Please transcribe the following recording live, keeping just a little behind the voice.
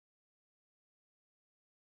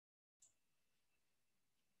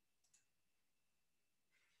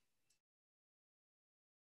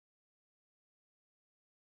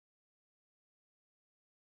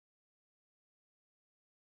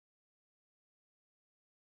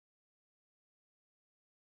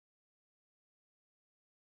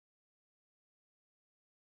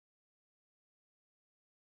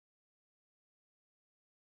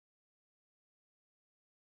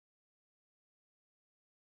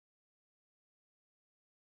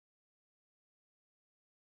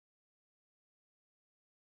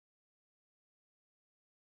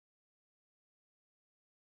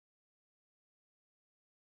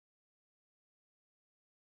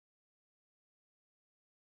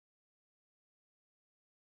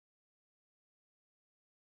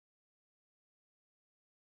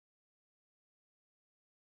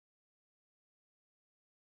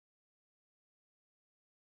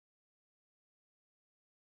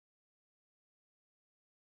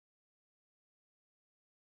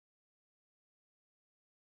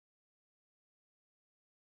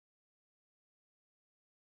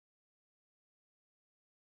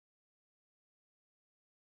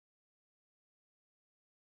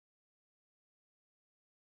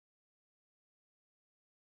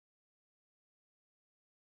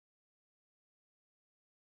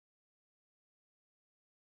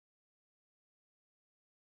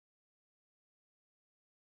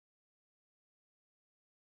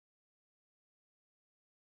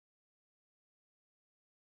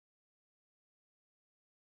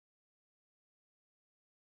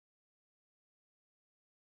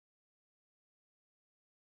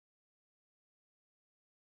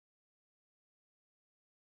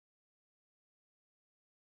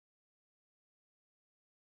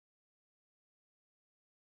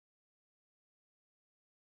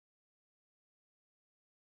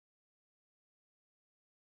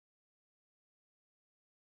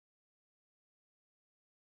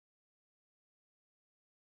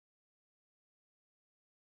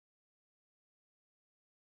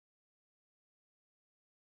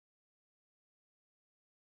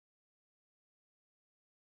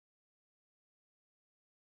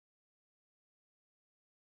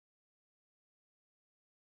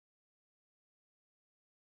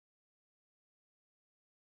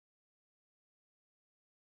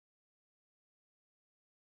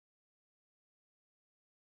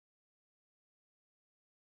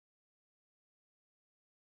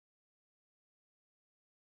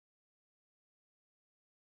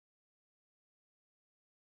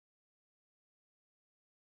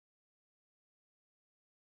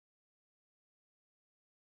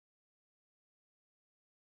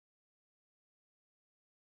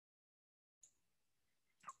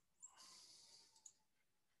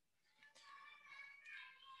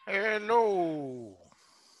Hello.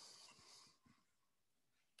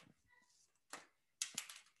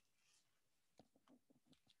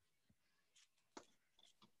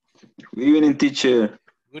 Good evening, teacher.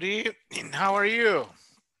 Good evening. How are you?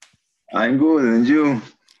 I'm good, and you?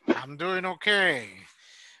 I'm doing okay.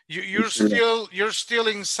 You're still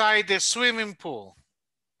inside the swimming pool.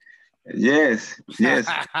 Yes.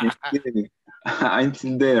 I'm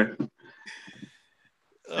still there.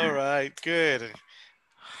 All right, good.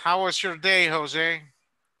 How was your day, Jose?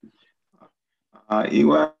 It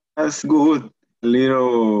was good. A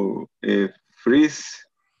little freeze,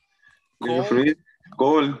 Cold?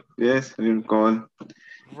 cold. Yes, a little cold.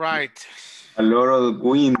 Right. A lot of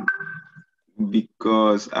wind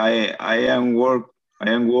because I am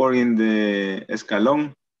working the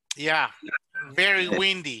escalon. Yeah, very Yes,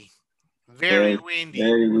 windy. Very windy.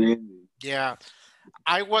 very windy. Yeah.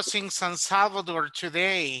 I was in San Salvador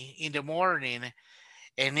today in the morning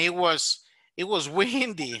and it was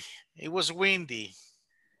windy. It was windy.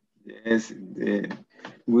 Yes,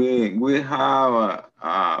 we have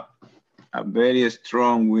a very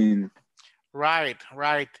strong wind. Right,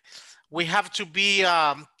 right. We have to be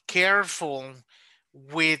careful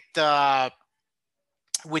with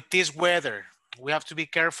this weather. We have to be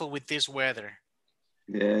careful with this weather.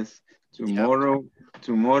 Yes. Yep.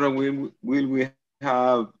 Tomorrow we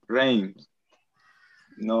have rain.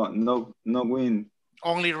 No wind.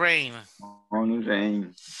 Only rain. Only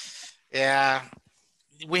rain. Yeah.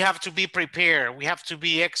 We have to be prepared. We have to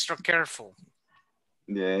be extra careful.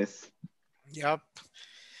 Yes. Yep.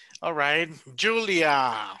 All right. Julia,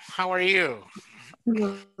 how are you?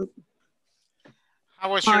 How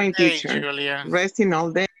was your Fine, day, teacher. Julia? Resting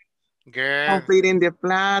all day, Good. completing the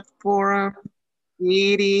platform,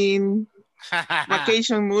 eating,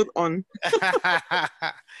 vacation mood on.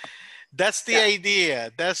 That's the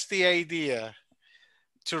idea. That's the idea.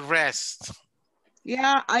 To rest.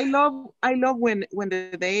 Yeah, I love when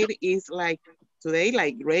the day is like today,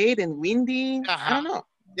 like great and windy. I don't know.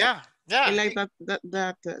 Yeah, yeah. I like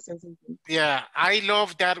that sensation. Yeah, I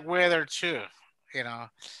love that weather too. You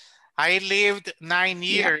know, I lived 9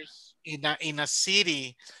 years in a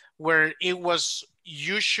city where it was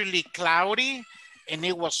usually cloudy and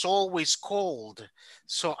it was always cold.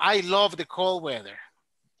 So I love the cold weather.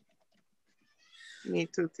 Me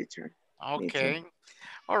too, teacher. Okay.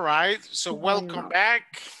 All right. So welcome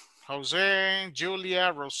back, Jose,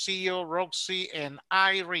 Julia, Rocio, Roxy, and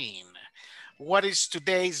Irene. What is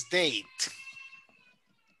today's date?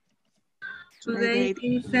 Today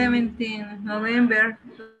is 17 November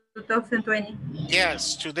 2020.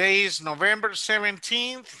 Yes, today is November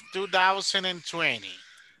 17th, 2020.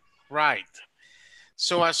 Right.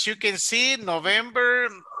 So as you can see, November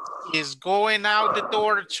is going out the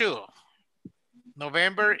door too.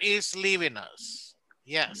 November is leaving us.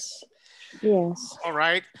 Yes. Yes. All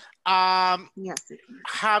right. Yes.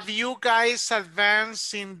 Have you guys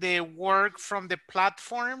advanced in the work from the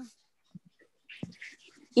platform?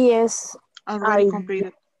 Yes. Already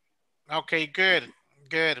completed. Okay, good,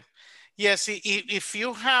 good. Yes, if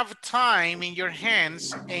you have time in your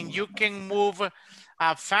hands and you can move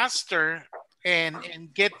faster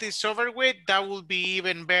and get this over with, that will be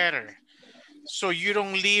even better. So you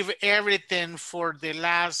don't leave everything for the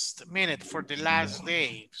last minute, for the last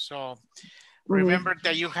day. So remember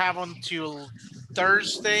that you have until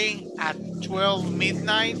Thursday at 12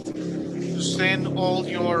 midnight to send all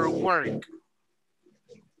your work.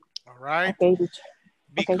 All right? Okay.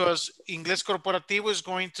 Because Inglés Corporativo is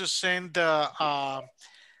going to send the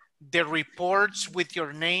reports with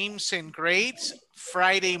your names and grades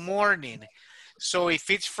Friday morning. So if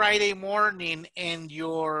it's Friday morning and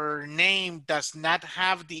your name does not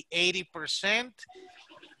have the 80%,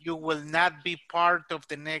 you will not be part of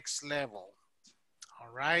the next level. All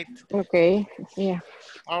right. Okay. Yeah.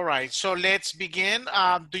 All right. So let's begin.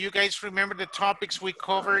 Do you guys remember the topics we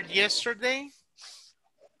covered yesterday?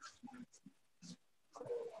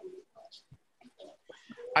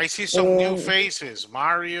 I see some new faces.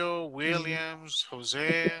 Mario, Williams,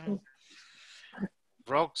 Jose,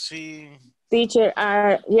 Roxy. Teacher,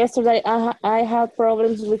 yesterday I had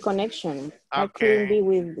problems with connection. I couldn't be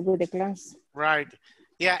with the class. Right.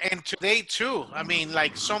 Yeah, and today too. I mean,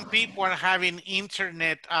 like some people are having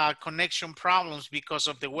internet connection problems because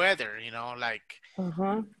of the weather, you know, like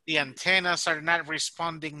the antennas are not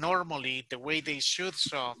responding normally the way they should.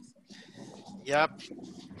 So, yep.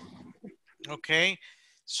 Okay.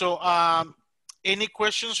 So, any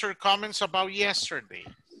questions or comments about yesterday?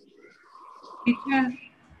 Teacher,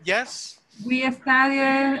 yes? We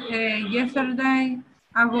studied yesterday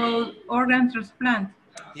about organ transplant.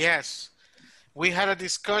 Yes. We had a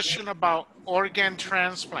discussion about organ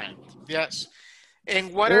transplant. Yes.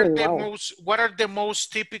 And what Oh, are the wow.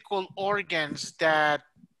 most typical organs that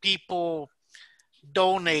people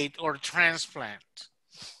donate or transplant?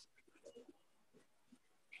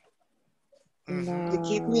 The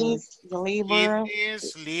kidneys, the liver,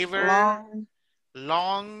 Kidneys, liver,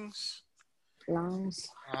 lungs, lungs,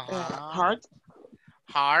 heart.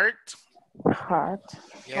 Heart. Sometimes,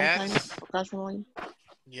 Yes. occasionally.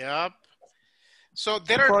 Yep. So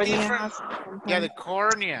there are different, the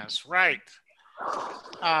corneas, right.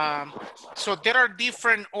 So there are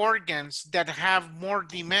different organs that have more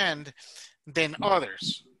demand than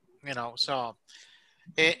others, you know, so,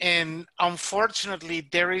 and unfortunately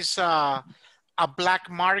there is a black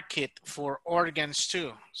market for organs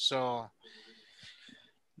too. So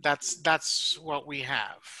that's what we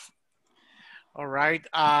have. All right.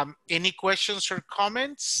 Any questions or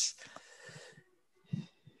comments?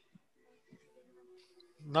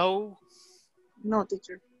 No? No,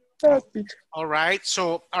 teacher. All right.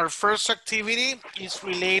 So our first activity is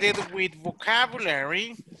related with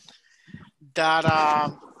vocabulary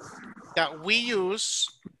that we use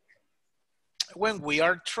when we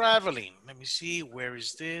are traveling. Let me see. Where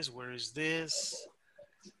is this? Where is this?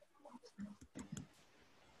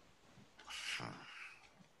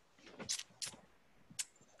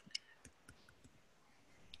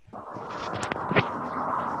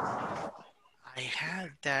 I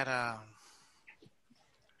had that,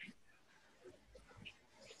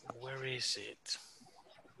 where is it?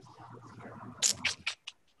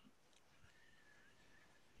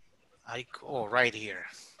 Oh, right here.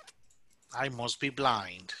 I must be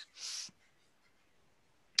blind.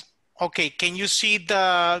 Okay, can you see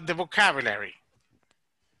the vocabulary?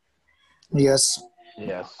 Yes.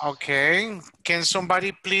 Yes. Okay, can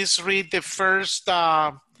somebody please read the first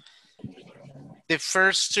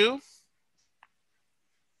two?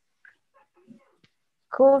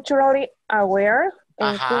 Culturally aware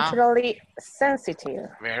and culturally sensitive.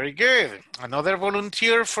 Very good. Another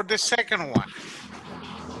volunteer for the second one.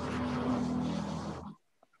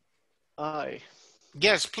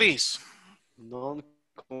 Yes, please.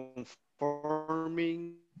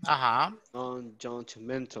 Non-conforming,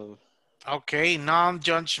 non-judgmental. Okay,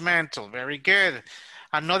 non-judgmental. Very good.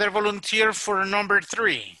 Another volunteer for number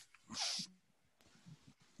 3.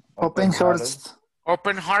 Open-hearted.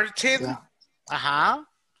 Open-hearted. Yeah.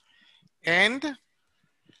 And?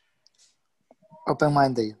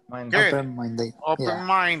 Open-minded. Good. Open-minded.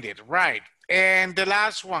 Open-minded, yeah. Right. And the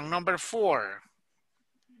last one, number 4.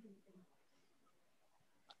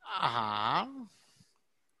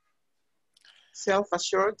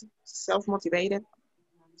 Self-assured, self-motivated,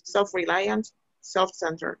 self-reliant,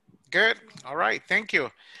 self-centered. Good. All right. Thank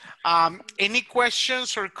you. Any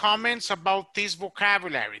questions or comments about this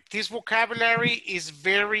vocabulary? This vocabulary is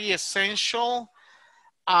very essential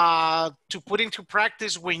to put into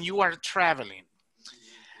practice when you are traveling.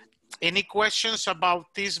 Any questions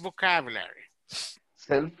about this vocabulary?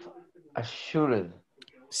 Self-assured.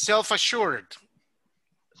 Self-assured.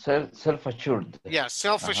 Self-assured. Yeah,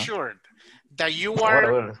 self-assured. That you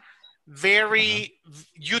are very,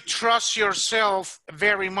 you trust yourself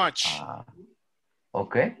very much.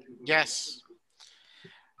 Okay. Yes.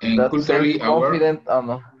 And culturally confident or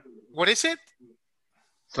no? What is it?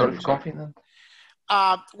 Self-confident.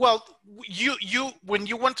 Well, when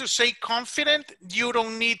you want to say confident, you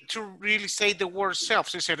don't need to really say the word self.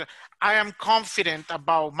 So you said, I am confident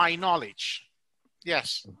about my knowledge.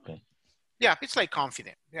 Yes. Okay. Yeah, it's like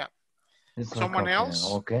confident. Yeah. Someone else?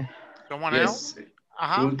 Okay. Someone else?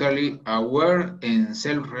 Culturally aware and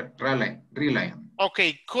self-reliant.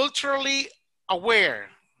 Okay, culturally aware.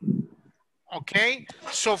 Okay,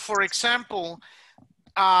 so for example,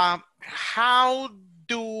 how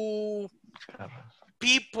do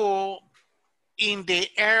people in the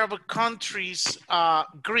Arab countries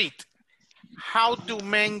greet? How do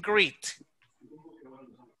men greet?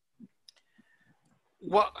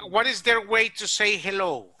 What is their way to say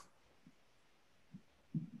hello?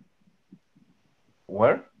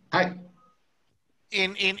 Where? Hi.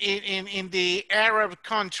 In the Arab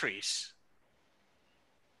countries.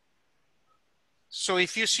 So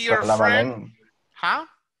if you see your friend,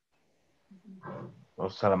 or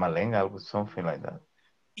Salamalenga, or something like that.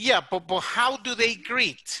 Yeah, but how do they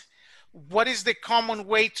greet? What is the common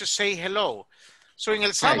way to say hello? So in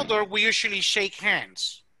El Salvador, we usually shake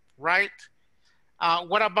hands, right?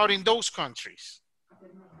 What about in those countries?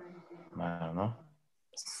 I don't know.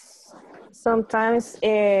 Sometimes,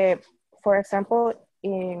 for example,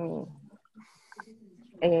 in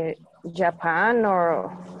Japan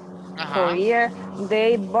or Korea,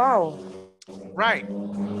 they bow. Right.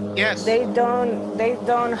 Yes. They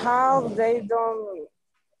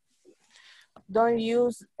don't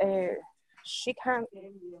use shake hand.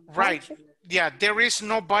 Right. Yeah, there is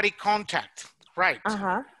no body contact. Right.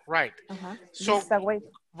 Right. So,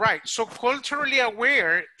 right. So culturally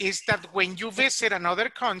aware is that when you visit another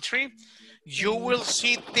country, you will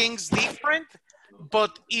see things different,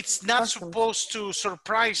 but it's not supposed to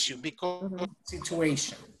surprise you because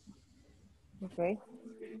situation. Okay.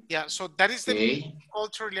 Yeah, so that is the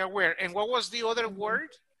culturally aware. And what was the other word?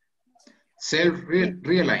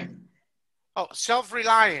 Self-reliant. Oh,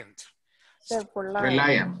 self-reliant.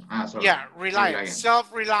 Reliant. Sorry. Yeah, reliant.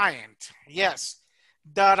 Self-reliant. Yes.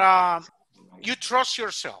 That you trust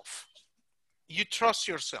yourself. You trust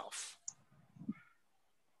yourself.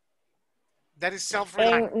 That is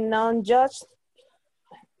self-reliant. And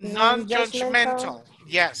non-judgmental.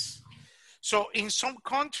 Yes. So in some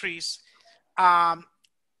countries,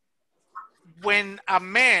 when a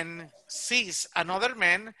man sees another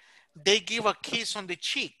man, they give a kiss on the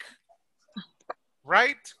cheek.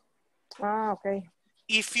 Right? Okay.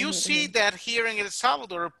 If you see that here in El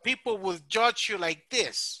Salvador, people will judge you like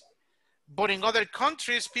this. But in other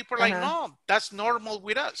countries, people are like, no, that's normal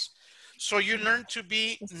with us. So you learn to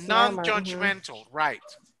be non-judgmental, right?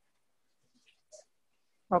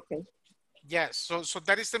 Okay. Yes, so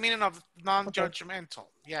that is the meaning of non-judgmental,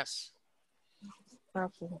 yes.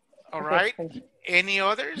 Okay. All right, any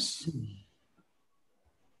others?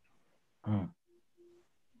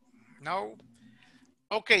 No?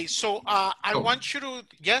 Okay, so I want you to,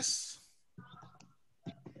 yes?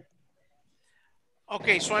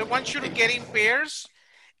 Okay, so I want you to get in pairs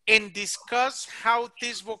and discuss how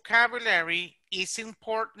this vocabulary is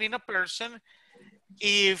important in a person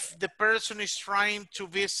if the person is trying to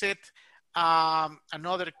visit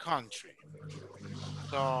another country.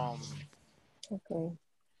 So,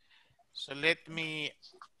 so let me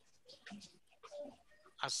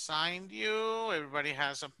assign you. Everybody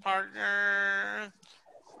has a partner.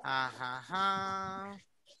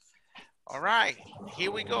 All right,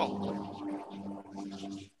 here we go.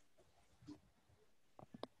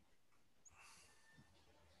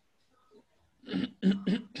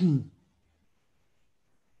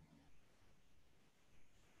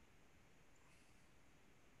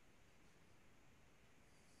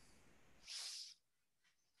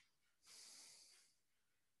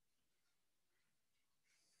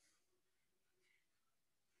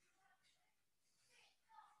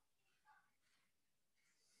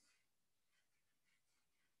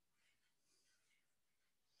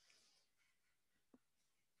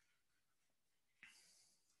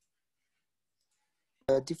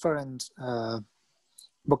 Different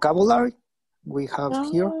vocabulary we have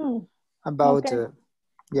here about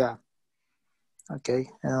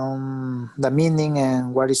the meaning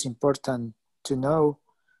and what is important to know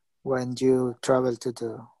when you travel to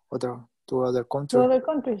the other country. To other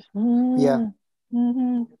countries. Yeah.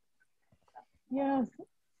 Yes.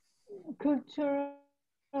 Cultural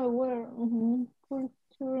aware.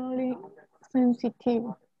 Culturally sensitive.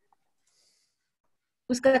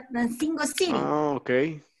 Single city.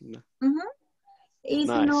 Okay. It's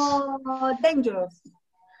nice. not dangerous.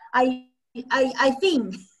 I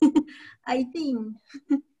think. I think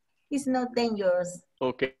it's not dangerous.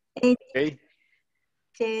 Okay.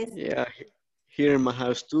 Yes. Yeah. Here in my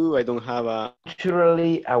house too, I don't have a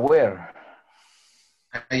culturally aware.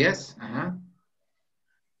 Yes.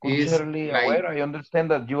 Culturally aware. I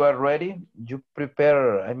understand that you are ready. You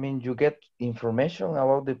prepare. I mean, you get information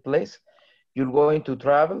about the place you're going to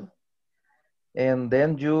travel, and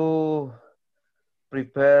then you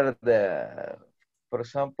prepare the, for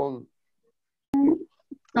example,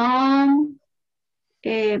 some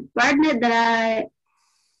partner that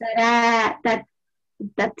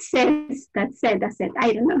says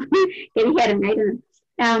I don't know. I don't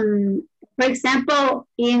know. For example,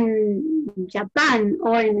 in Japan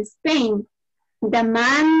or in Spain, the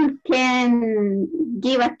man can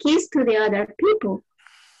give a kiss to the other people.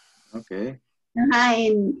 Okay.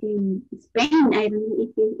 In Spain, I don't know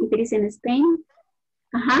if it is in Spain.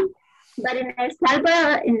 But in El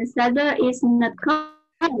Salvador, it's not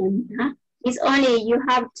common. It's only you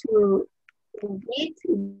have to greet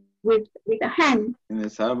with a hand. In El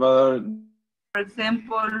Salvador. For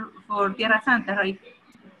example, for Tierra Santa, right?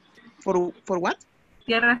 For what?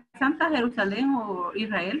 Tierra Santa, Jerusalén or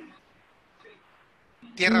Israel?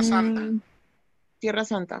 Tierra Santa. Tierra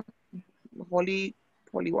Santa. Holy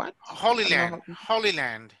what? Holy Land. Holy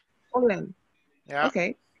Land. Holy Land. Yeah.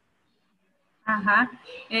 Okay.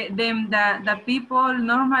 Then the people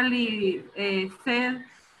normally say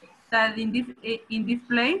that in this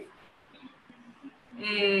place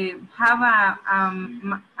have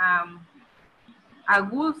a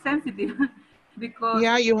good sensitive because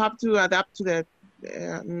yeah, you have to adapt to the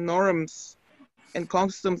norms and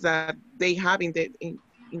customs that they have in the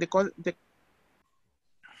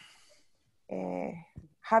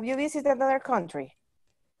have you visited another country?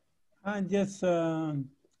 Just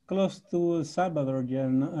close to Salvador. Yeah,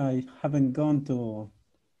 I haven't gone to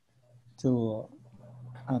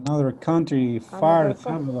another country far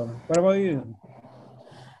Salvador. What about you?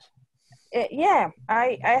 Yeah,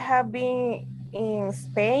 I have been in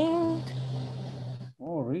Spain.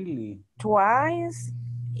 Oh, really? Twice,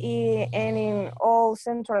 and in all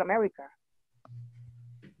Central America.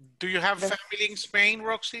 Do you have family in Spain,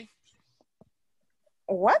 Roxy?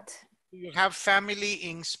 What? Do you have family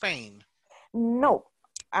in Spain? No,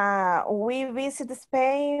 we visit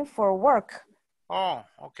Spain for work. Oh,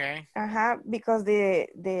 okay. Because the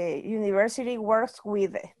university works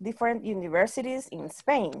with different universities in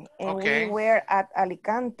Spain, and we were at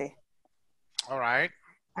Alicante. All right.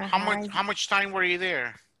 How much time were you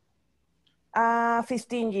there?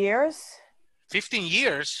 15 years. 15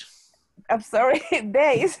 years? I'm sorry,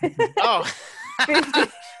 days. Oh.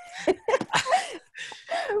 15.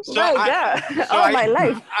 My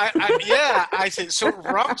life. Yeah, I said, so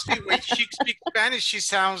Roxy, when she speaks Spanish,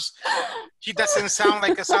 she doesn't sound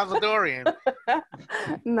like a Salvadorian.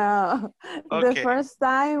 No, okay. The first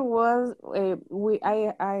time was,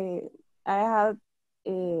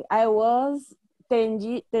 I was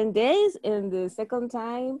 10 days, and the second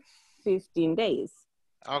time, 15 days.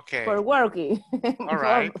 Okay. For working. All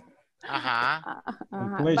right.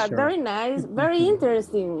 But very nice, very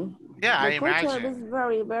interesting. Yeah, the I imagine. culture is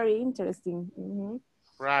very, very interesting.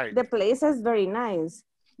 Right. The place is very nice,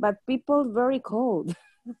 but people very cold.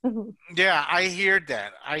 Yeah, I hear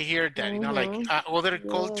that. You know, like other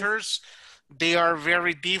cultures, they are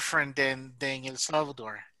very different than El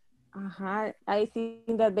Salvador. I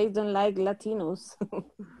think that they don't like Latinos.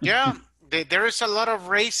 Yeah, there is a lot of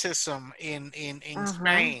racism in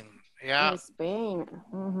Spain. Yeah. In Spain,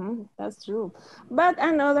 that's true. But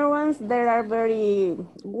another ones, they are very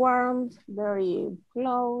warm, very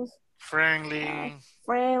close, friendly. Nice.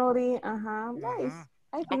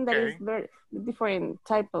 I think that is very different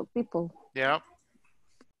type of people. Yeah.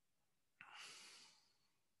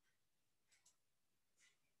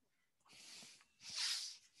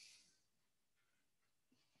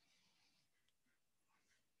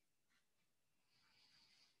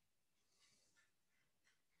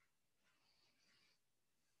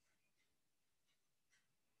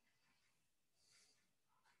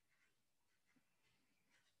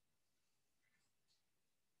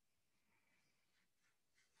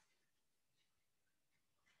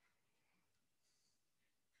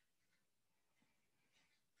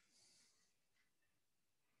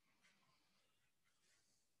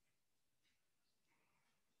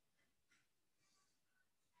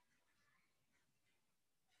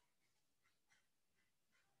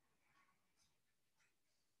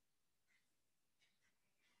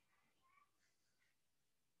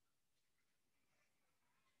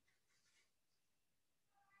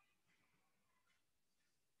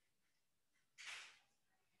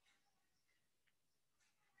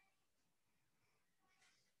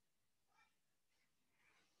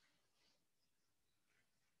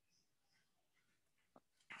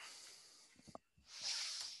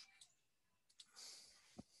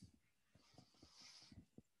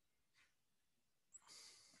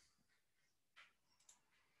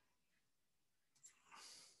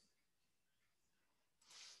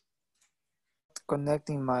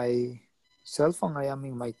 Connecting my cell phone. I am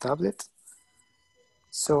in my tablet,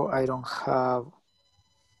 so I don't have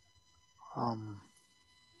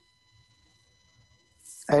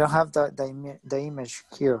the image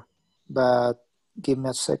here. But give me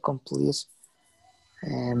a second, please,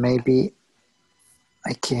 and maybe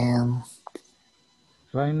I can.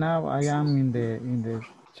 Right now, I am in the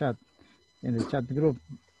chat group.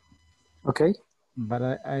 Okay. But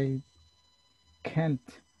I can't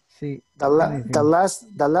see the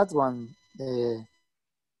last one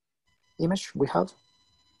image we have.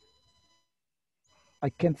 I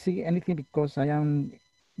can't see anything because I am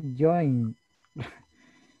joined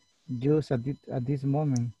just at this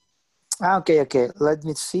moment. Okay. Let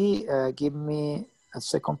me see. Give me a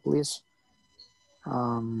second, please.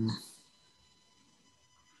 I'm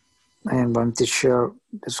going to share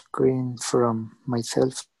the screen from my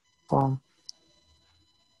cell phone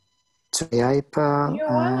to the iPad. You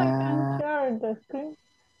want, I can share the screen.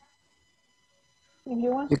 If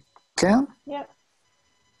you want. You can? Yeah.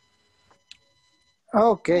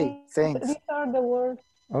 Okay, thanks. These are the words.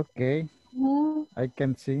 Okay, I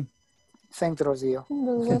can see. Thank you, Rocio.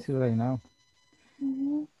 You can see right now.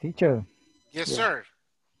 Teacher. Yes, sir.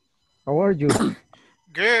 How are you?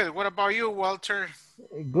 Good. What about you, Walter?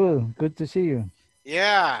 Good. Good to see you.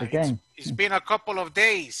 Yeah. Again. It's been a couple of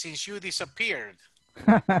days since you disappeared.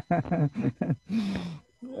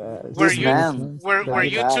 Were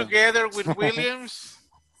you together with Williams?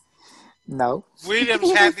 No.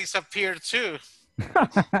 Williams had disappeared too.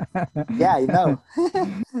 Yeah, I know.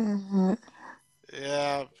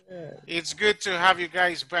 Yeah, it's good to have you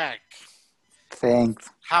guys back. Thanks.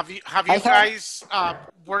 Have you guys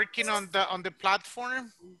working on the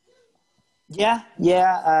platform? Yeah,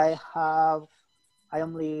 I have. I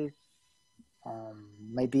only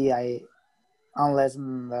maybe unless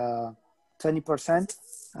 20%.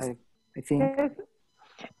 I think. Yes.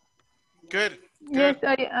 Good. Yes,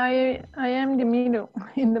 I am in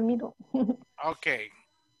the middle. Okay.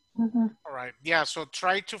 All right. Yeah. So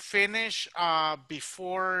try to finish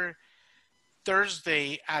before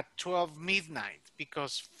Thursday at 12 midnight,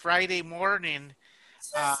 because Friday morning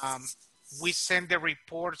we send the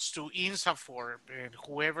reports to INSAFORP, and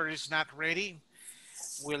whoever is not ready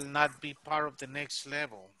will not be part of the next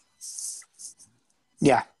level.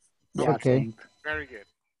 Yeah. Okay. Very good.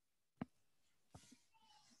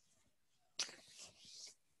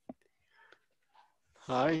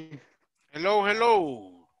 Hi.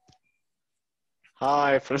 Hello.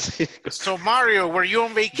 Hi, Francisco. So Mario, were you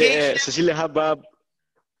on vacation? Cecilia have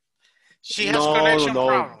She has connection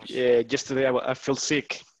problems. Yeah, yesterday I feel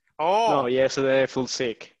sick. Oh. No, yesterday I feel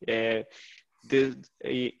sick.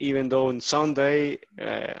 Even though on Sunday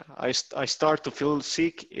I start to feel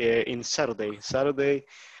sick in Saturday. Saturday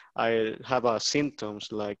I have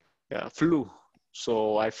symptoms like flu.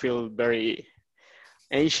 So I feel very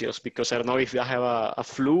anxious because I don't know if I have a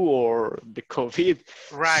flu or the COVID.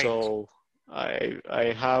 Right. So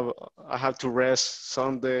I have to rest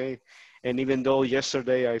Sunday, and even though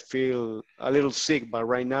yesterday I feel a little sick, but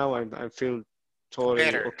right now I feel totally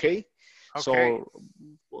better. Okay. So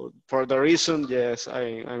for the reason, yes,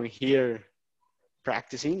 I'm here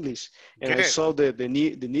practice English, and I saw the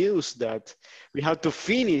news that we have to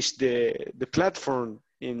finish the platform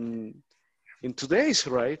in 2 days,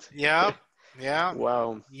 right? Yeah. Yeah.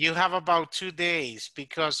 Wow. You have about 2 days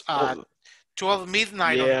because 12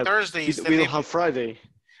 midnight on Thursday is we don't have Friday.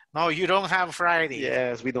 No, you don't have Friday.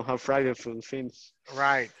 Yes, we don't have Friday for the finish.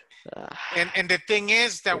 Right. And the thing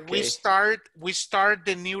is that we start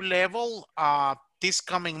the new level this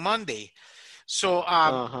coming Monday. So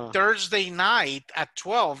Thursday night at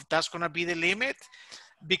 12, that's going to be the limit,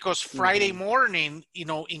 because Friday morning,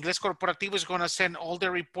 Inglés Corporativo is going to send all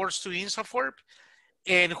the reports to INSAFORP,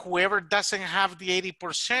 and whoever doesn't have the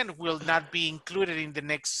 80% will not be included in the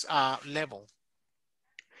next level.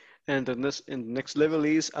 And the next level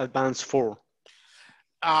is advanced 4.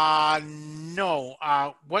 No.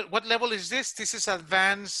 What level is this? This is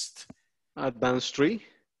advanced. Advanced 3.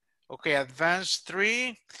 Okay, advanced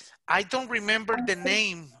 3. I don't remember the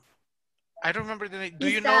name. I don't remember the name. Do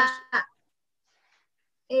you know?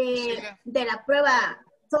 De la prueba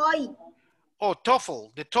TOEIC. Oh,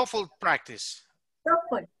 TOEFL. The TOEFL practice.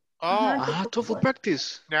 TOEFL. Oh, TOEFL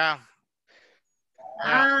practice. Yeah.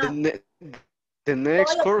 The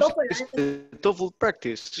next course is the TOEFL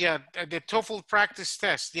practice. Yeah, the TOEFL practice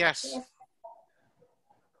test. Yes.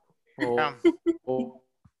 Yeah.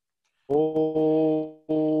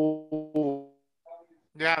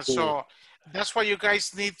 Yeah, so that's why you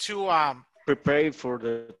guys need to prepare for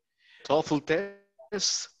the TOEFL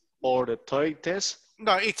test or the TOEIC test.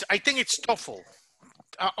 No, I think it's TOEFL.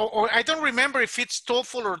 Or I don't remember if it's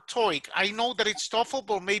TOEFL or TOEIC. I know that it's TOEFL,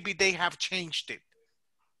 but maybe they have changed it.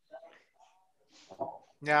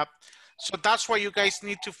 Yeah. So that's why you guys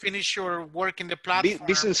need to finish your work in the platform.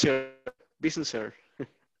 Business, sir.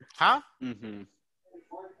 Huh? Mm-hmm.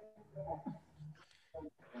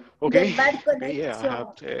 Okay. Yeah, I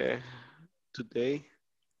have today.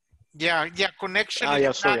 Yeah, connection.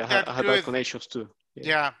 Yeah, sorry, I have bad connections too.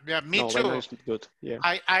 Yeah, me too. Right, good. Yeah.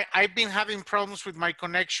 I've been having problems with my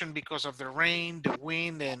connection because of the rain, the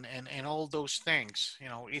wind, and all those things.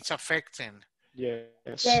 It's affecting.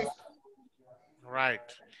 Yes. Right.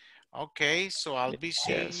 Okay, so I'll be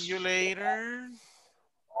seeing you later.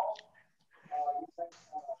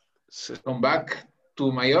 Come back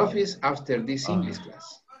to my office after this English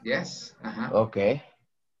class. Yes. Okay.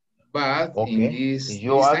 But in this,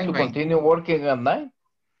 you have to continue working at night?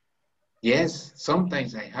 Yes,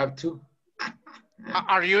 sometimes I have to.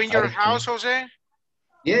 Are you in your house, Jose?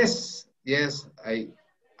 Yes, I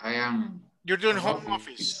am. You're doing home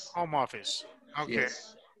office. Home office. Okay.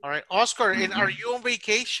 Yes. All right. Oscar, and are you on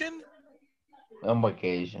vacation? On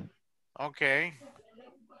vacation. Okay.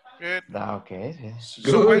 Good. Okay. So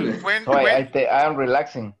Good. So I'm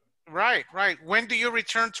relaxing. Right. When do you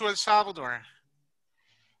return to El Salvador?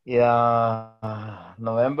 Yeah,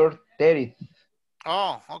 November 30th.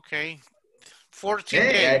 Oh, okay. 14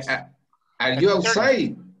 days. Are you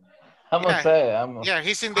outside? I'm outside. Yeah,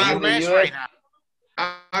 he's in the US right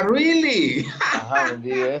now. Really? In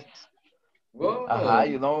the US. Whoa.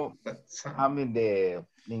 You know, I'm in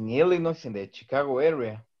Illinois, in the Chicago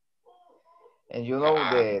area. And you know,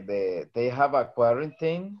 they have a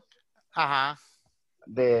quarantine.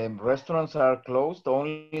 The restaurants are closed,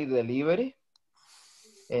 only delivery.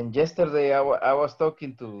 And yesterday I was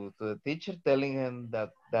talking to the teacher, telling him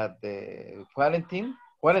that the quarantine.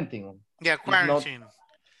 Yeah, quarantine.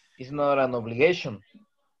 It's not an obligation.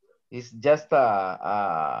 It's just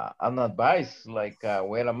an advice, like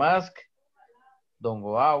wear a mask, don't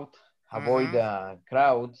go out, avoid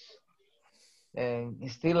crowds. And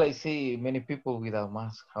still I see many people without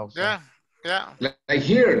masks outside. Yeah. Like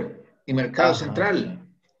here, in Mercado Central.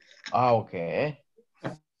 Okay.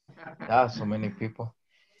 So many people.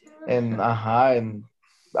 And and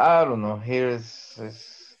I don't know, here it's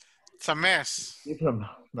a mess. Different.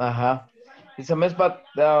 It's a mess, but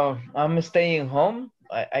I'm staying home.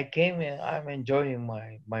 I came and I'm enjoying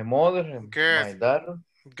my mother and my daughter.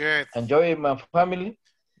 Good. Enjoying my family.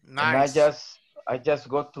 Nice. And I just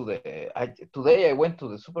got to today I went to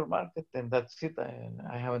the supermarket and that's it.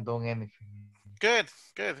 I haven't done anything. Good.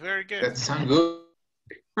 Very good. That sounds good.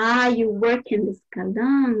 You work in the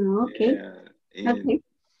Escalon. Okay. Yeah, okay.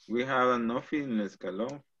 We have an office in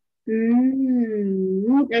Escalon.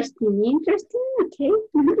 Interesting. Okay.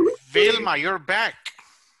 Vilma, you're back.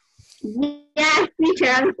 Yeah, teacher,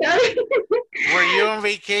 I'm sorry. Were you on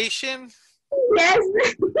vacation? Yes.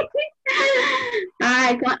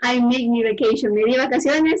 I make me vacation. Me di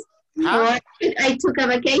vacaciones. Huh? I took a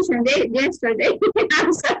vacation yesterday.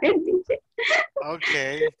 I'm sorry, teacher.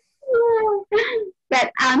 Okay.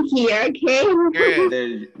 But I'm here, okay? Good.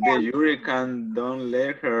 The hurricane don't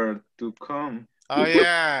let her to come. Oh,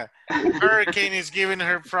 yeah. Hurricane is giving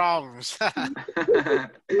her problems.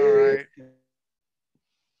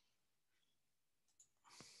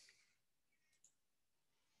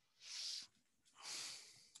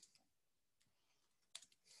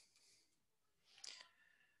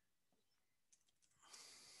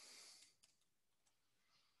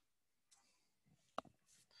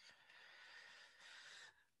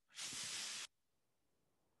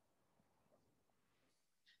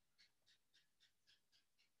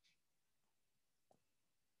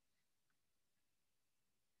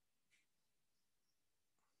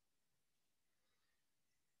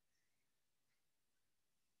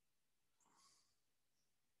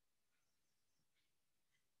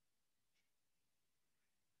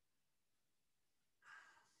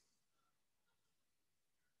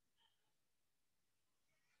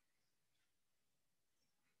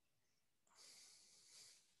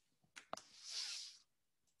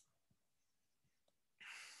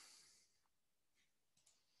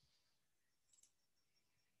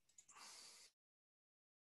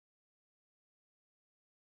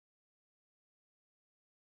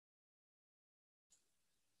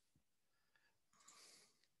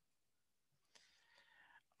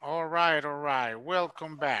 All right. All right.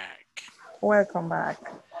 Welcome back. Welcome back.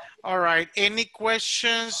 All right. Any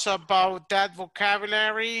questions about that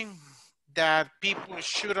vocabulary that people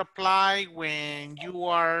should apply when you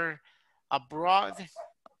are abroad?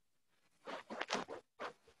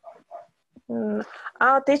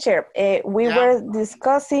 Teacher, we were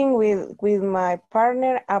discussing with my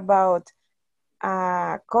partner about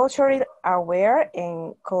culturally aware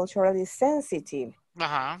and culturally sensitive.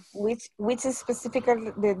 Which is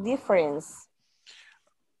specifically the difference?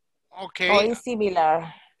 Okay. Or is similar?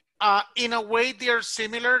 In a way, they are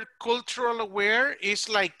similar. Cultural aware is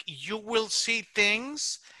like you will see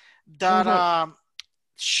things that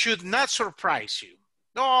should not surprise you.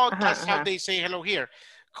 No, that's how they say hello here.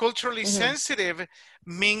 Culturally sensitive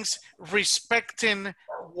means respecting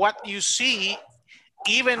what you see,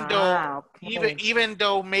 even though even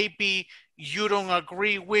though maybe you don't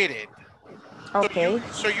agree with it. Okay.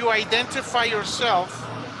 So you identify yourself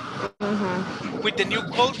with the new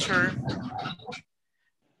culture,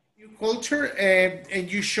 and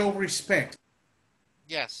you show respect.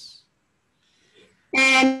 Yes.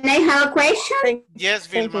 And I have a question. Yes,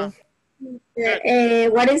 Vilma.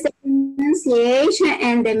 What is the pronunciation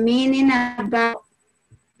and the meaning about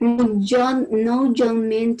no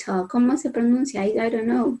judgmental? ¿Cómo se pronuncia? I don't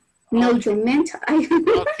know. No judgmental.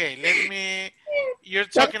 Okay, let me. You're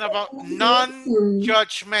talking about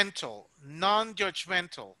non-judgmental.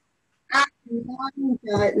 Non-judgmental.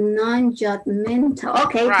 Non-judgmental.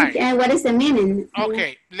 Okay, Right. and what is the meaning?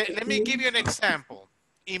 Okay, let me give you an example.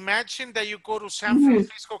 Imagine that you go to San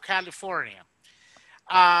Francisco, California.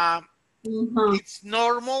 It's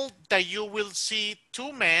normal that you will see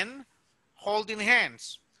two men holding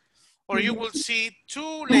hands, or you will see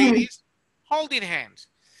two ladies holding hands.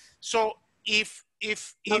 So if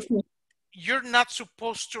you're not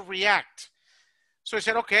supposed to react, so I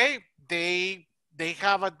said, okay, they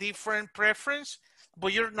have a different preference,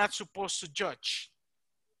 but you're not supposed to judge.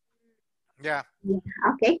 Yeah.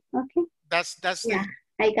 Okay. That's yeah,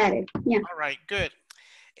 I got it. Yeah. All right, good.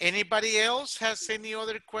 Anybody else has any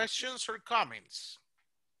other questions or comments?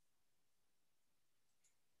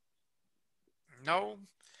 No?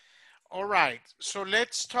 All right, so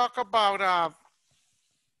let's talk about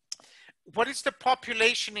what is the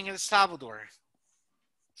population in El Salvador?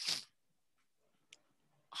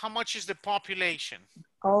 How much is the population?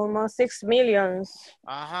 Almost 6 million.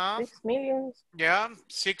 6 million. Yeah,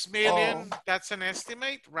 6 million. Oh. That's an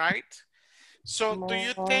estimate, right? So do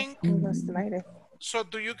you think, so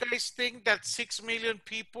do you guys think that 6 million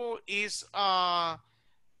people is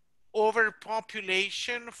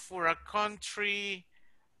overpopulation for a country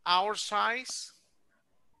our size?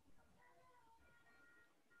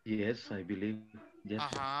 Yes, I believe. Yes,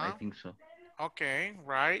 I think so. Okay,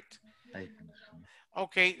 right. I think so.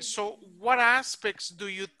 Okay, so what aspects do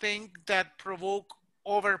you think that provoke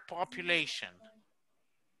overpopulation?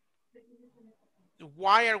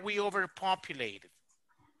 Why are we overpopulated?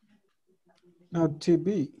 Not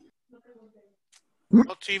TV.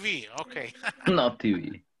 Not TV, okay. Not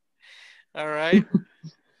TV. All right.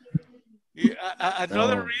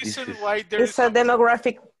 Another reason why there's it's a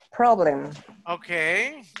demographic problem.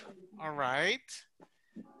 Okay, all right.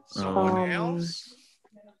 Someone else?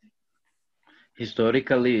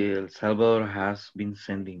 Historically, El Salvador has been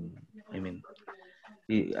sending,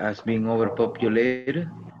 it has been overpopulated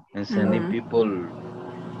and sending people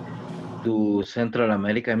to Central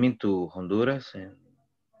America, to Honduras and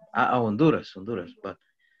Honduras, but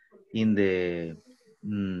in the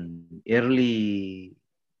early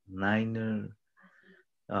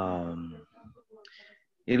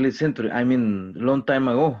early century, long time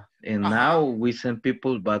ago, and now we send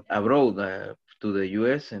people but abroad to the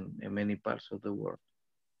US and many parts of the world.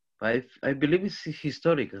 I believe it's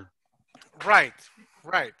historical. Right.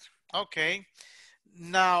 Okay.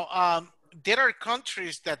 Now, there are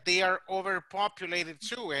countries that they are overpopulated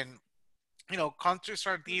too, and countries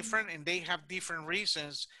are different and they have different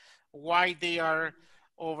reasons why they are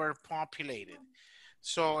overpopulated.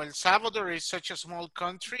 So El Salvador is such a small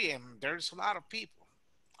country and there's a lot of people,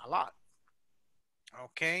 a lot.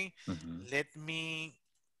 Okay, let me,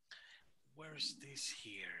 where's this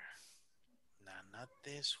here? No, not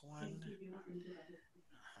this one.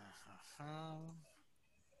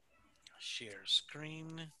 Share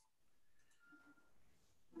screen.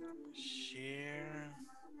 Share.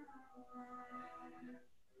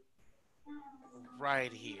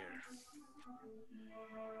 Right here.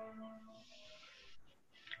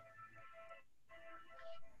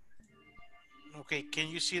 Okay, can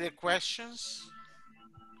you see the questions?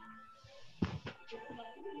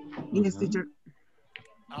 Yes, teacher.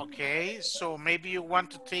 Okay, so maybe you want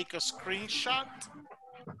to take a screenshot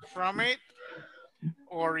from it,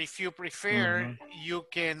 or if you prefer, you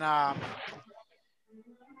can, I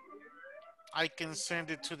can send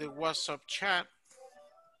it to the WhatsApp chat.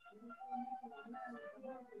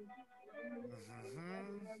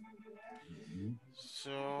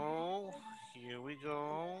 So here we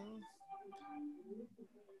go.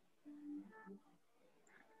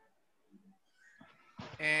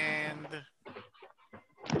 And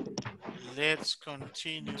let's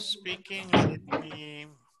continue speaking. Let me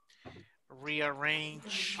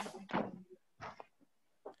rearrange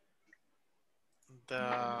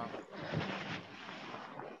the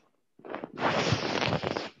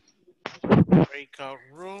breakout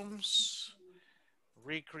rooms.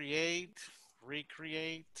 Recreate.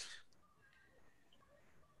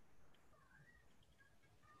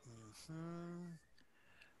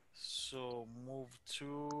 So move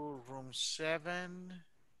to room 7,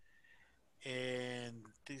 and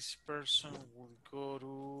this person will go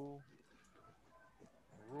to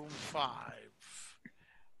room 5.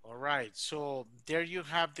 All right, so there you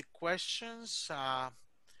have the questions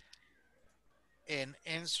and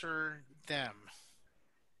answer them.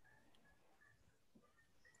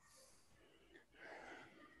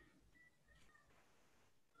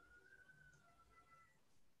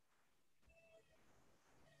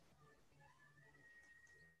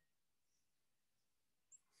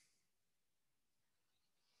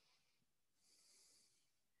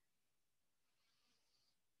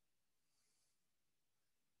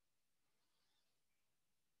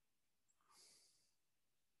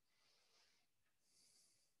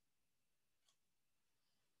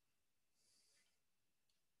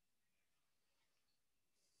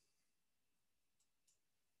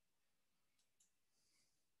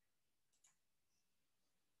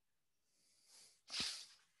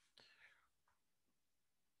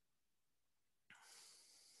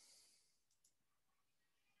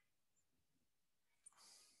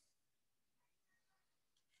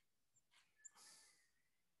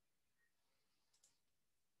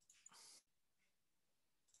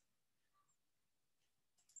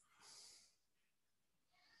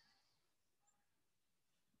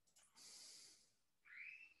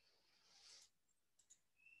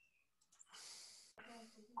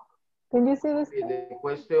 Can you see this? The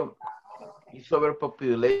question is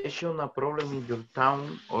overpopulation a problem in your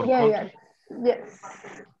town or country? Yes.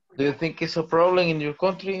 Do you think it's a problem in your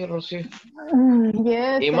country, Rosie?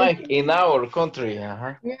 Yes. In our country,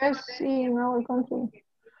 Yes, in our country.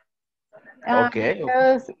 Okay.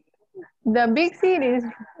 Because the big cities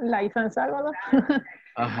like San Salvador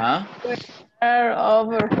are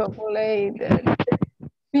overpopulated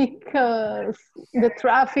because the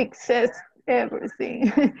traffic says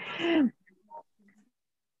everything.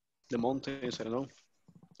 The mountains, I don't know.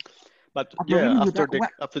 But yeah,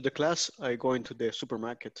 after the class, I go into the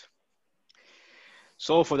supermarket.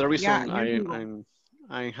 So for the reason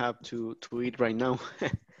I have to eat right now.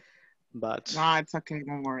 But no, it's okay.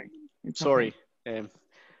 Don't worry. Sorry. Okay.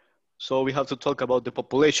 So we have to talk about the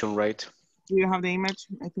population, right? Do you have the image?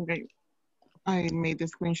 I think I made the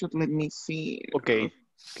screenshot. Let me see. Okay.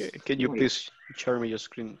 Can you please share me your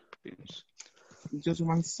screen, please? Just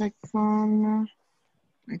 1 second.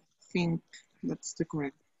 I think that's the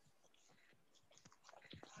correct.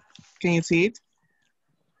 Can you see it?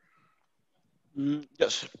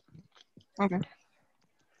 Yes. Okay.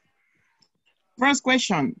 First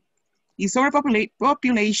question. Is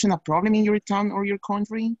overpopulation a problem in your town or your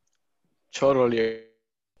country? Totally.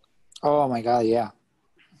 Oh my God, yeah.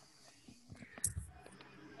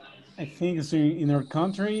 I think it's in our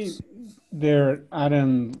country, they're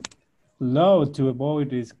adding law to avoid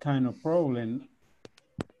this kind of problem.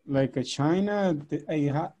 Like China,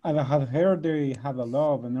 I have heard they have a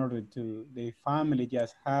law in order to the family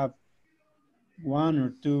just have 1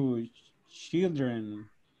 or 2 children,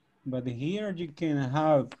 but here you can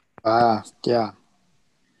have. Yeah.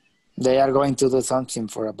 They are going to do something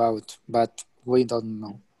but we don't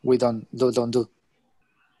know. We don't do.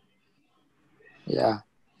 Yeah.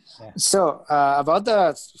 So about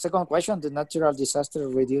the second question, the natural disaster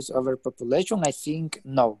reduce overpopulation, I think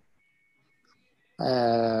no.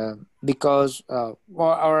 Because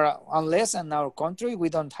unless in our country we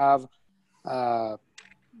don't have a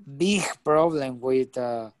big problem with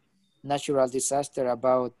natural disaster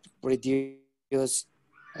about reduce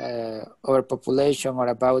overpopulation or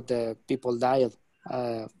about the people died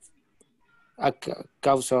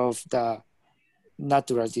cause of the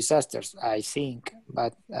natural disasters, I think,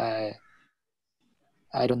 but I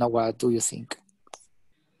don't know. What do you think?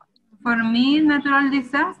 For me, natural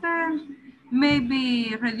disaster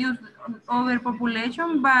maybe reduce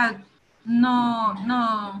overpopulation, but no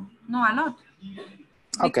a lot.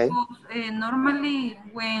 Okay. Because normally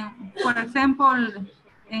when, for example,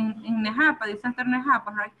 in Nejapa, disaster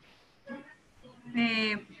Nejapa, right?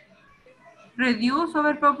 Reduce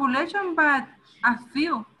overpopulation, but a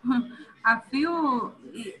few,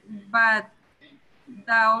 but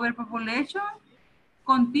the overpopulation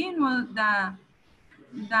continue the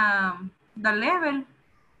level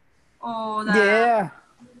or the yeah.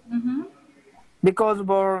 Because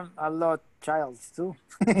born a lot child too.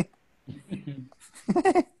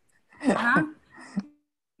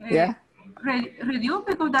 Yeah. Reduce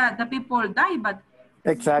because the people die, but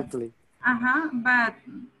exactly. But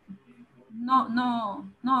no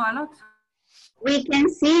a lot. We can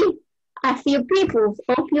see a few peoples.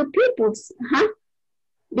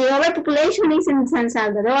 The overpopulation is in San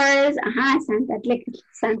Salvador,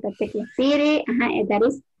 Santa Tecla City.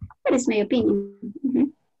 That is my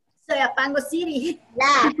opinion. Soyapango City.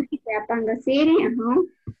 Yeah, Soyapango City.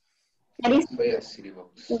 That is City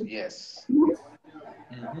box. Yes.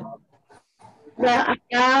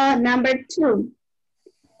 Number 2.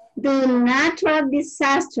 Do natural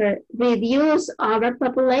disaster reduce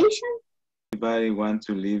overpopulation? Everybody wants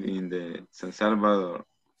to live in the San Salvador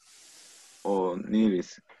or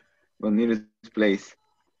nearest place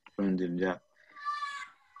from the job.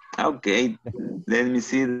 Okay, let me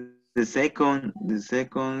see the second. The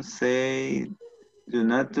second say, do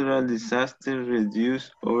natural disaster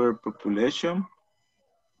reduce overpopulation?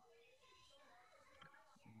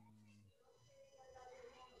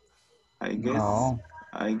 I guess. No.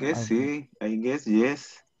 I guess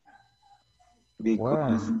yes.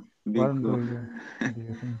 Because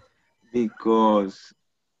because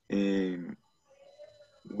when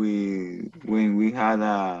we had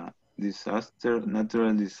a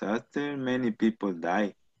natural disaster, many people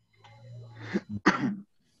die.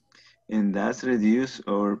 And that's reduced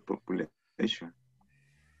our population.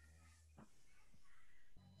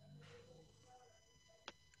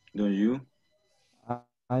 Don't you?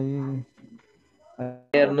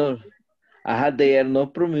 They are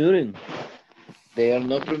not promoting. They are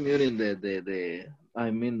not promoting the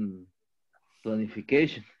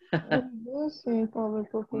planification.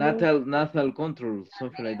 Natal control,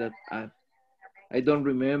 something like that. I don't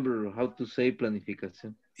remember how to say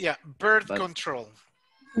planification. Yeah, birth control.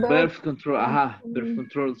 Birth control, birth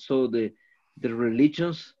control. So the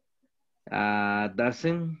religions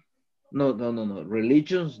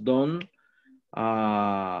religions don't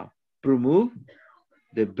promote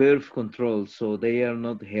the birth control, so they are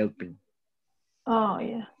not helping. Oh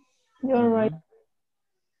yeah, you're right.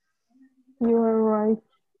 You are right.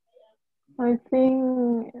 I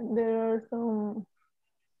think there are some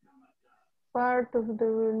part of the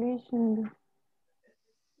religion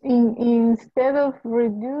instead of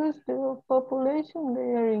reduce the population,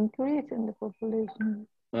 they are increasing the population.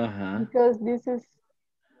 Because this is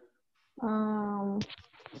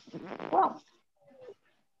well,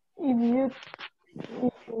 if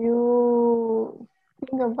you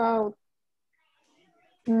think about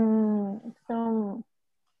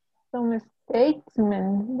some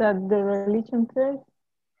statements that the religion says,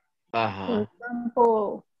 for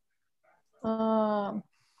example,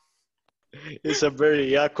 it's a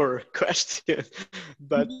very awkward question,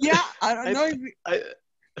 but yeah, I don't know if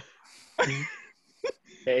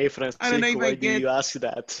hey, Francisco, why do you ask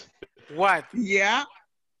that? What? Yeah.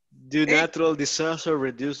 Do natural disaster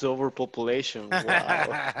reduce the overpopulation?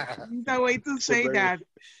 Wow. It's a way to say that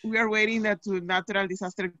we are waiting that to natural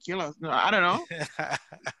disaster kill us. No, I don't know.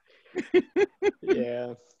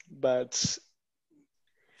 Yeah, but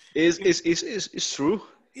it's true.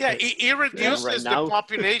 Yeah, it reduces the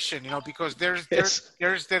population, because there's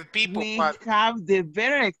the people. We have the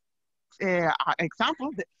better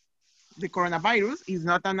example. The coronavirus is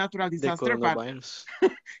not a natural disaster, but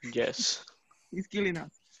yes, it's killing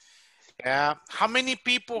us. Yeah. How many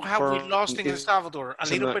people have we lost in El Salvador? A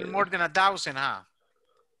little bit more than 1,000, huh?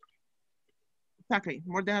 Exactly.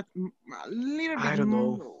 More than a little bit. I don't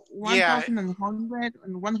know. 1,100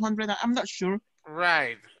 and 100. I'm not sure.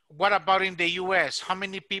 Right. What about in the U.S.? How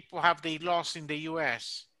many people have they lost in the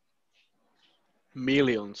U.S.?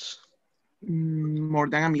 Millions. More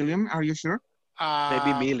than 1 million. Are you sure?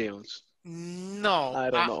 Maybe millions. No. I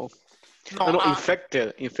don't know. No,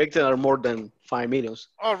 infected are more than 5 million.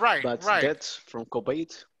 Oh, right, but deaths from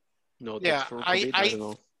COVID? No, deaths from COVID, I don't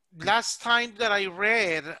know. Last time that I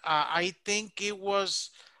read, I think it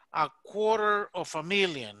was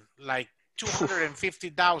 250,000, like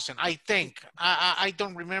 250,000, I think. I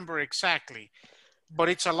don't remember exactly, but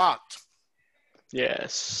it's a lot.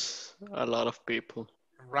 Yes, a lot of people.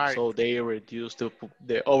 Right. So they reduce the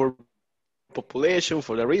overpopulation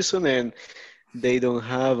for the reason, and they don't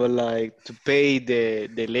have to pay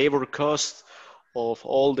the labor cost of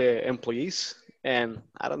all the employees. And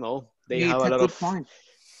I don't know, they have a lot of point.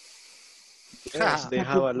 Yes, they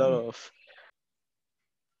have a lot of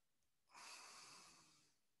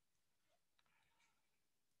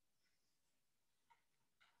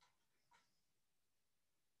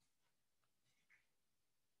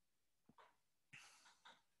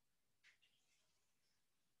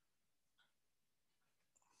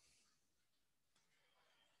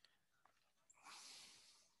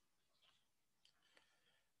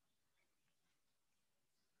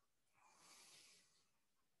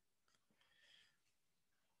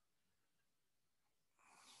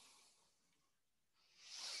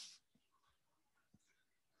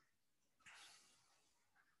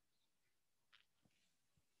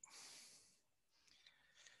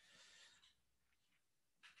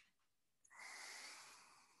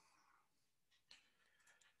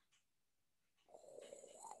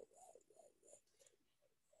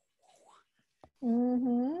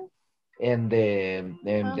and the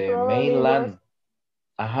mainland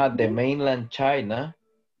the mainland China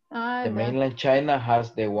mainland China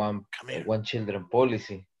has the one children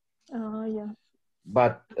policy. Yeah.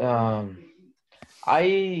 But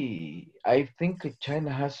I think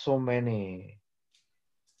China has so many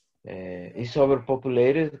it's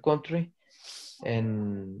overpopulated country,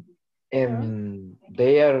 and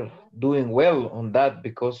they are doing well on that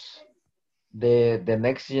because the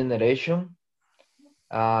next generation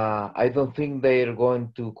I don't think they're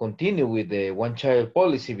going to continue with the one child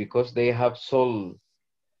policy because they have solved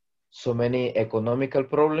so many economical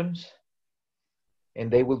problems,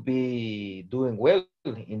 and they will be doing well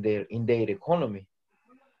in their economy.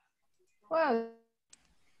 Well,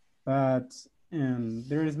 but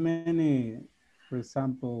there is many, for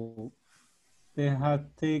example, they have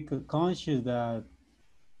taken conscious that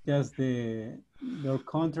just their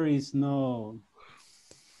country is no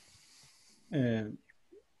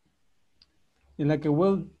like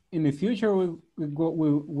in the future we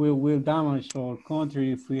will damage our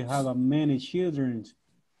country if we have many children.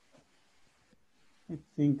 I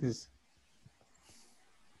think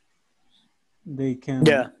they can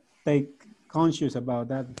take conscious about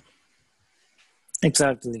that.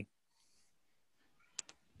 Exactly.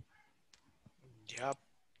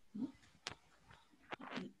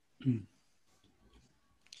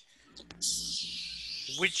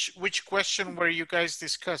 Which question were you guys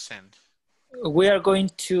discussing? We are going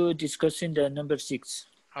to discuss in the number 6.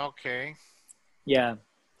 Okay. Yeah.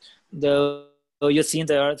 You think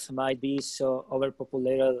the Earth might be so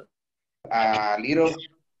overpopulated? A little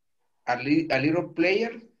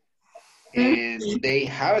player, they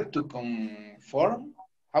have to conform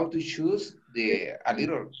how to choose a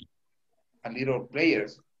little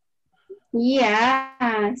players.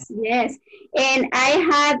 Yes, yes. And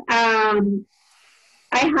I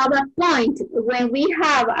have a point. When we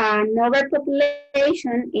have an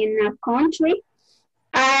overpopulation in a country,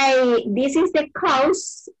 this is the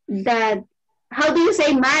cause that, how do you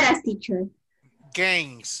say maras, teacher?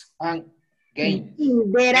 Gangs. Gangs.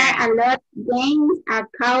 There are a lot of gangs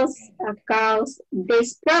cause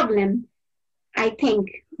this problem, I think.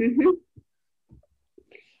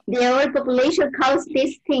 The overpopulation cause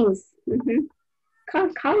these things.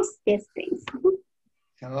 Cause these things.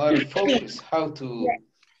 A lot of focus how to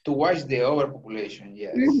watch the overpopulation.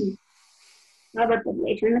 Yes.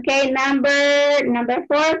 Overpopulation. Okay, number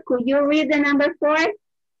 4. Could you read the number 4,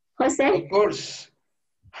 Jose? Of course.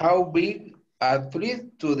 How big a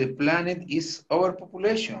threat to the planet is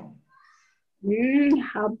overpopulation?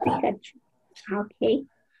 How big a threat? Okay,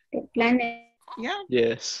 the planet. Yeah.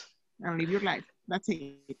 Yes. And live your life. That's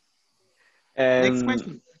it. And Next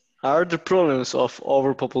question. are the problems of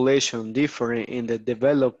overpopulation different in the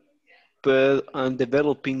developed and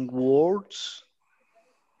developing worlds?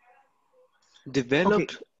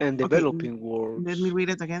 Developed and developing worlds. Let me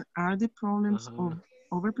read it again. Are the problems of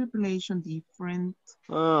overpopulation different?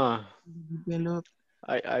 Developed?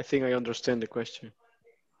 I think I understand the question.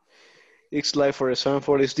 It's like, for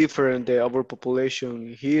example, it's different the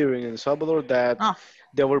overpopulation here in El Salvador that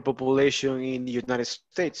the overpopulation in the United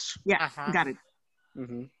States. Yeah, got it.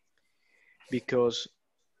 Because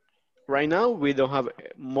right now we don't have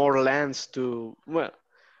more lands to, well,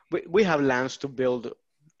 we have lands to build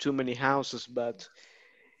too many houses, but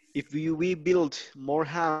if we build more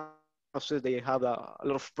houses, they have a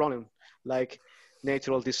lot of problems, like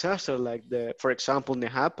natural disaster, like for example,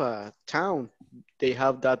 Nehapa town, they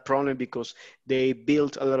have that problem because they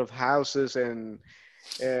built a lot of houses and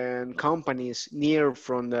companies near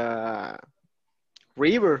from the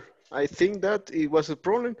river. I think that it was a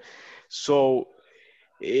problem. So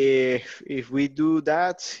if we do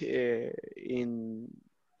that in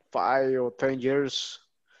 5 or 10 years,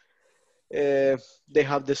 they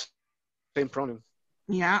have the same problem.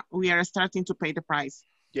 Yeah, we are starting to pay the price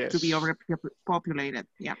to be overpopulated.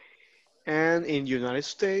 Yeah. And in the United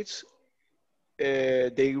States,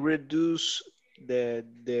 they reduce the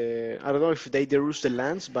I don't know if they reduce the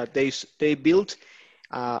lands, but they built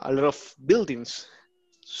a lot of buildings.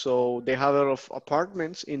 So they have a lot of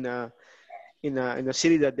apartments in a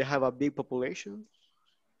city that they have a big population.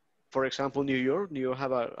 For example, New York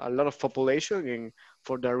have a lot of population, and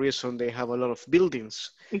for that reason, they have a lot of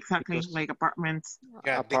buildings. Exactly, like apartments.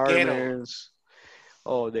 Yeah, apartments.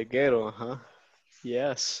 The ghetto, huh?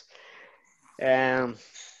 Yes. And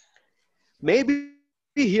maybe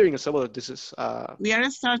here in El Salvador, this is we are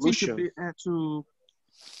starting to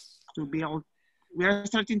build. We are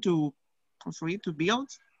starting to build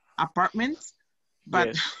apartments,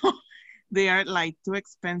 but they are like too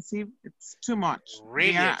expensive. It's too much.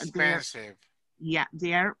 Really expensive.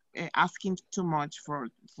 They are asking too much for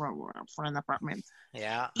an apartment.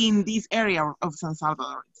 Yeah. In this area of San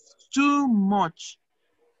Salvador, it's too much.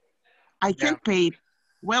 I can pay,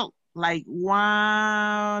 well, like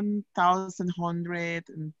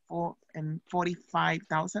 1,145,000,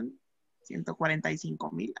 145,000.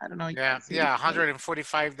 I don't know. Yeah,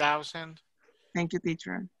 145,000. Thank you,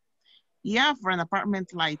 teacher. Yeah, for an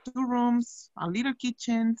apartment like 2 rooms, a little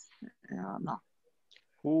kitchen, no.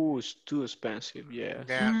 Ooh, it's too expensive, yeah.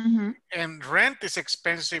 And rent is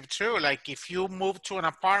expensive too. Like if you move to an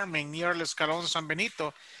apartment near El Escalón San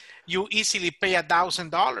Benito, you easily pay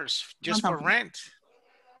 $1,000 just for rent.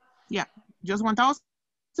 Yeah, just 1,000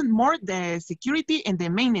 more the security and the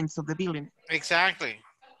maintenance of the building. Exactly.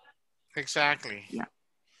 Yeah.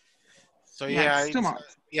 So it's too much.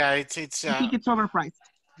 Yeah, I think it's overpriced.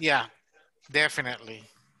 Yeah, definitely.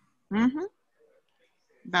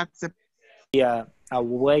 That's a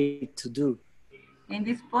way to do. In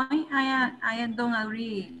this point, I don't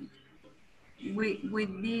agree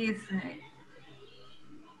with this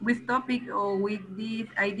topic or with this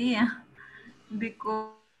idea,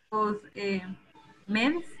 because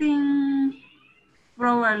medicine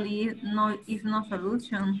probably is no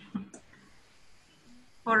solution.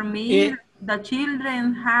 For me, the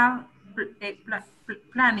children have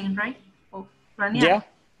planning, right? Or planear.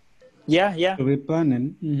 Yeah. To be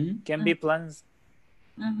planning. Can be plans.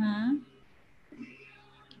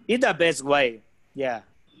 It's the best way. Yeah,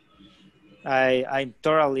 I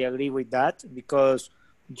totally agree with that, because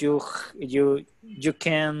you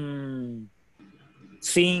can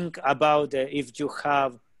think about if you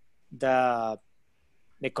have the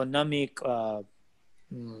economic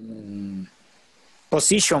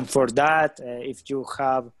position for that, if you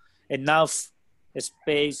have enough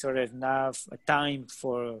space or enough time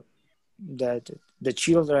for the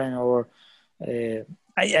children, or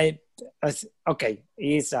okay,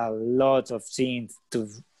 it's a lot of things to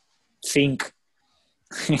think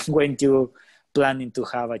when you planning to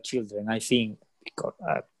have a children. I think, because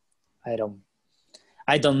I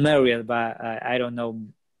don't marry it, but I don't know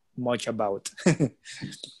much about.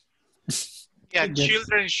 Yeah,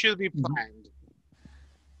 children should be planned.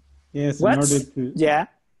 Yes, What? in order to, yeah,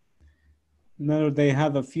 in order they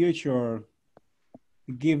have a future,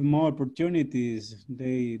 give more opportunities,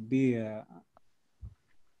 they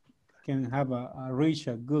can have reach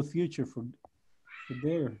a good future for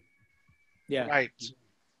there. Yeah. Right.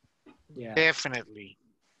 Yeah. Definitely.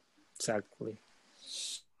 Exactly.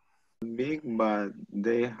 Big, but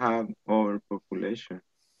they have overpopulation.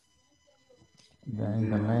 Yeah, in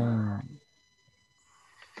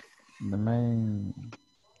the main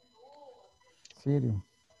city.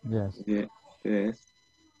 Yes. Yeah. Yes.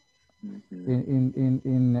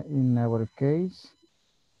 In our case,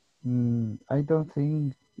 I don't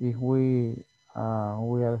think if we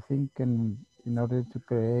are thinking in order to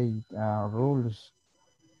create rules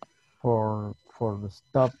for the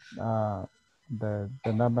stop the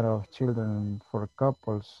number of children for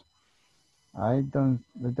couples. I don't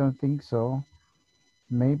think so.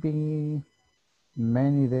 Maybe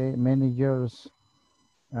many years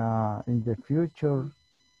in the future,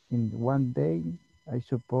 in one day, I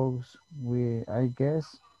suppose I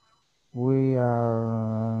guess we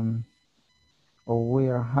are or we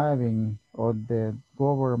are having, or the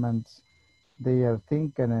governments, they are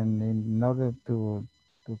thinking, and in order to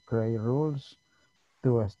create rules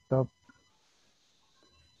to stop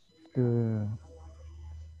to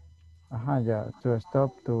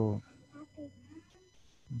to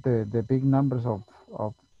the big numbers of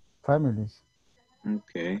families.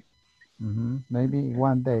 Okay. Maybe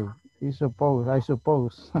one day. I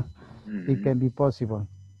suppose it can be possible.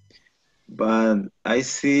 But I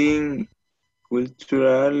think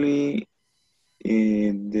culturally,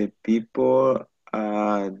 the people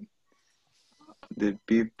are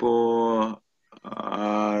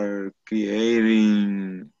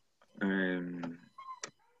creating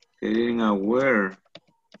aware,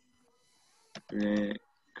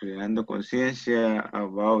 creando conciencia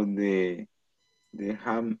about the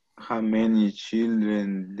how many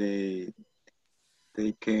children they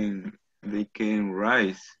can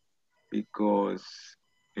rise, because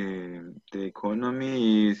the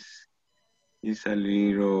economy is a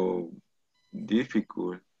little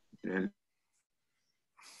difficult.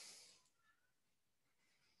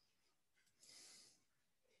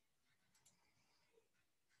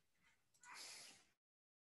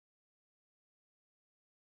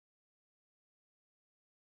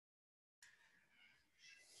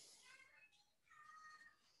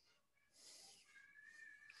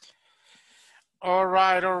 All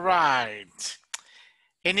right, all right.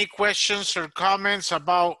 Any questions or comments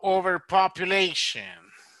about overpopulation?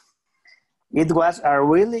 It was a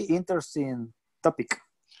really interesting topic.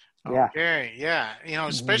 Yeah. Okay, yeah. You know,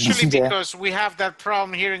 especially because we have that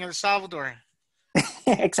problem here in El Salvador.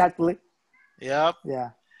 Exactly. Yep. Yeah.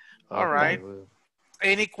 All right.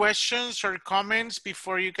 Any questions or comments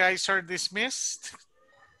before you guys are dismissed?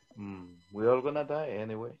 We're all gonna die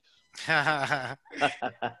anyway.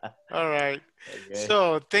 All right. Okay.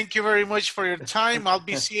 So thank you very much for your time. I'll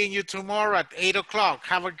be seeing you tomorrow at 8 o'clock.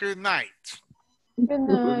 Have a good night. Good night.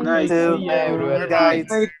 Good night. See you, everybody.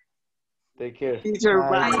 Bye-bye. Take care.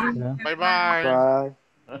 Bye. Bye-bye. Bye.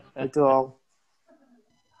 Bye to all.